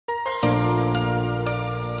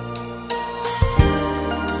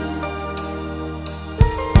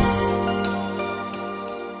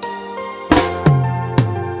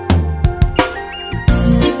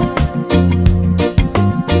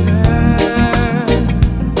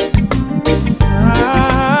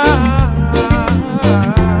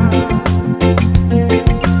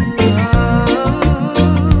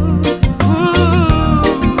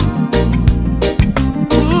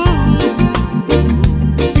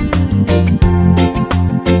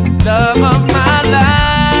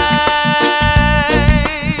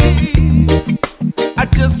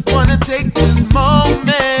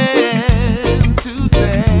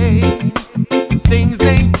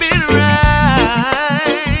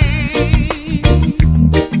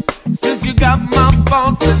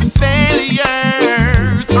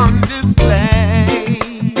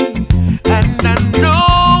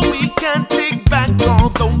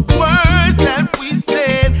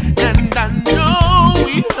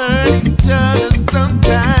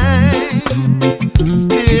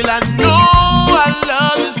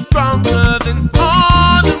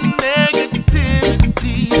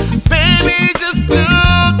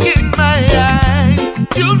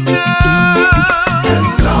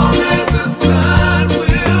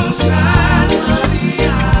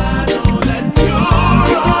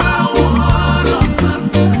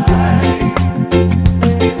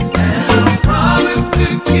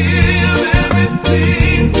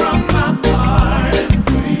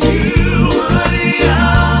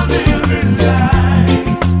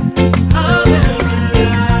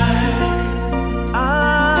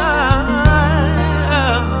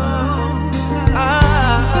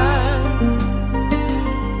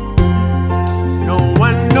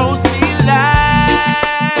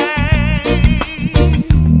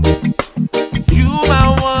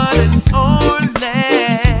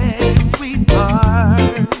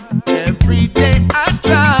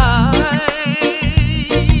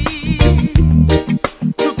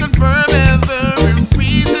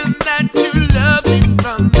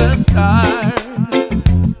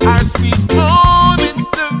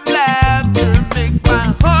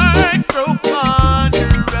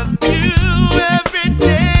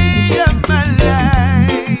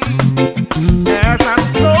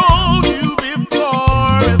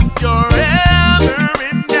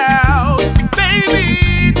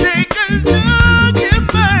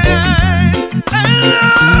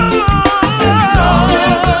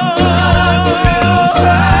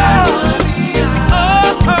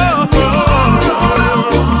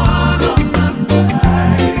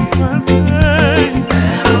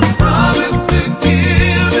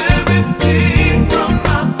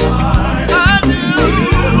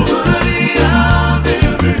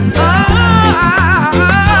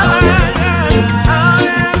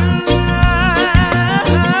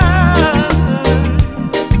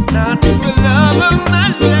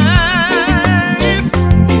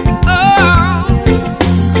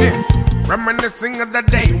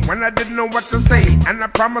know what to say, and I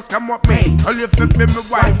promise come with me. All you fit be my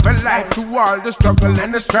wife for life, through all the struggle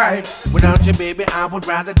and the strife. Without you, baby, I would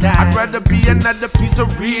rather die. I'd rather be another piece of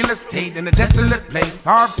real estate in a desolate place,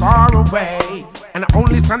 far, far away. And the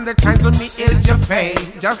only sun that shines on me is your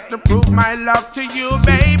face, just to prove my love to you,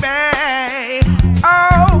 baby. Oh.